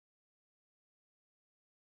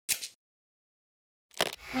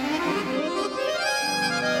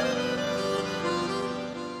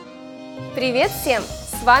Привет всем!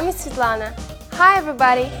 С вами Светлана. Hi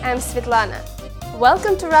everybody, I'm Svetlana.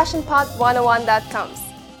 Welcome to RussianPod101.com's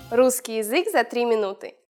Русский язык за 3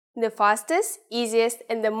 минуты. The fastest, easiest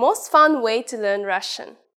and the most fun way to learn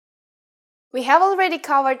Russian. We have already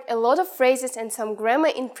covered a lot of phrases and some grammar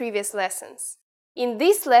in previous lessons. In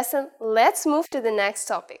this lesson, let's move to the next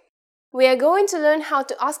topic. We are going to learn how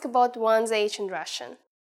to ask about one's age in Russian.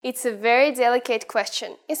 It's a very delicate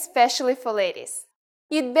question, especially for ladies.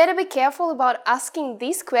 You'd better be careful about asking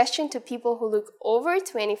this question to people who look over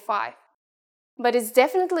 25. But it's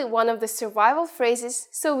definitely one of the survival phrases,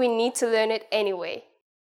 so we need to learn it anyway.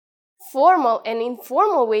 Formal and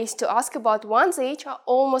informal ways to ask about one's age are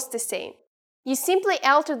almost the same. You simply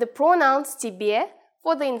alter the pronouns тебе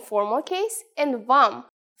for the informal case and вам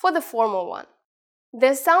for the formal one.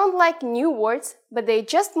 They sound like new words, but they're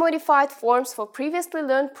just modified forms for previously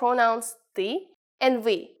learned pronouns ты and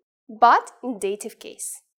вы, but in dative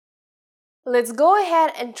case. Let's go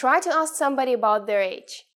ahead and try to ask somebody about their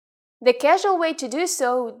age. The casual way to do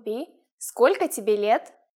so would be «Сколько тебе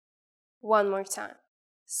лет?» One more time.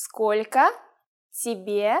 «Сколько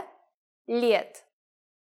тебе лет?»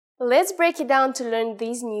 Let's break it down to learn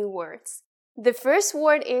these new words. The first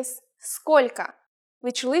word is «сколько»,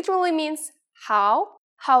 which literally means how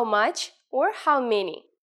much, or how many.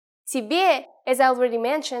 Тебе, as I already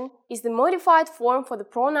mentioned, is the modified form for the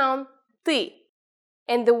pronoun ты,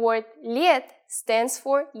 and the word лет stands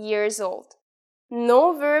for years old.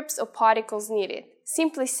 No verbs or particles needed.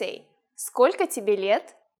 Simply say «Сколько тебе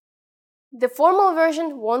лет?» The formal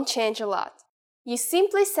version won't change a lot. You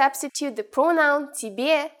simply substitute the pronoun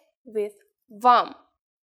тебе with вам.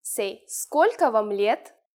 Say «Сколько вам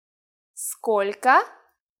лет?» «Сколько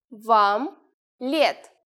вам лет?»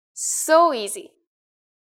 So easy.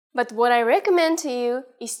 But what I recommend to you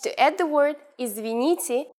is to add the word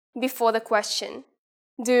извините before the question.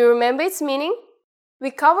 Do you remember its meaning?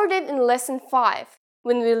 We covered it in lesson 5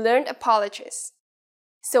 when we learned apologies.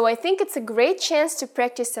 So I think it's a great chance to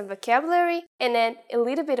practice some vocabulary and add a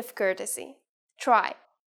little bit of courtesy. Try.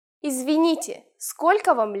 Извините,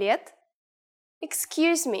 сколько вам лет?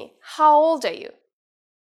 Excuse me, how old are you?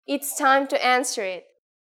 It's time to answer it.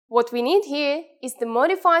 What we need here is the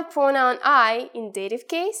modified pronoun I in dative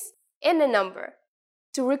case and a number.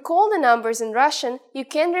 To recall the numbers in Russian, you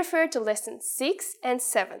can refer to lessons 6 and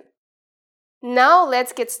 7. Now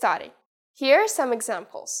let's get started. Here are some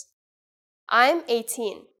examples. I'm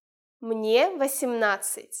 18. Мне 18.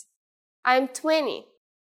 I'm 20.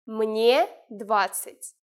 Мне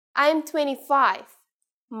 20. I'm 25.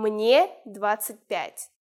 Мне 25.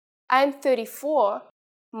 I'm 34.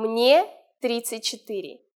 Мне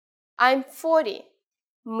 34. I'm 40.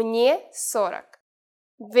 Мне 40.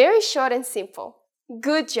 Very short and simple.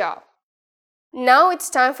 Good job! Now it's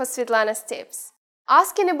time for Svetlana's tips.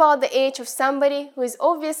 Asking about the age of somebody who is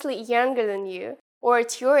obviously younger than you or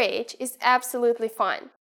at your age is absolutely fine.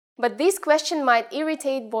 But this question might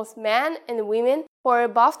irritate both men and women who are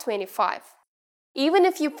above 25. Even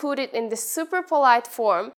if you put it in the super polite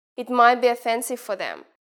form, it might be offensive for them.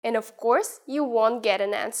 And of course, you won't get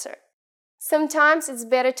an answer. Sometimes it's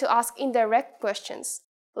better to ask indirect questions,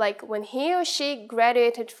 like when he or she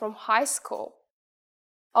graduated from high school.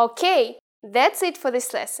 Okay, that's it for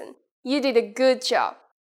this lesson. You did a good job.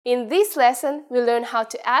 In this lesson, we learn how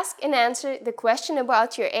to ask and answer the question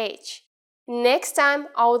about your age. Next time,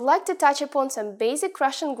 I would like to touch upon some basic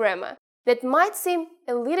Russian grammar that might seem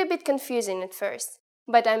a little bit confusing at first,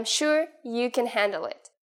 but I'm sure you can handle it.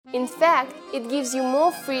 In fact, it gives you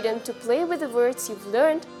more freedom to play with the words you've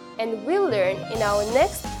learned and will learn in our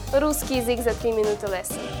next Русский язык за 3 минуты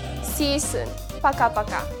lesson. See you soon.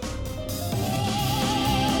 Пока-пока.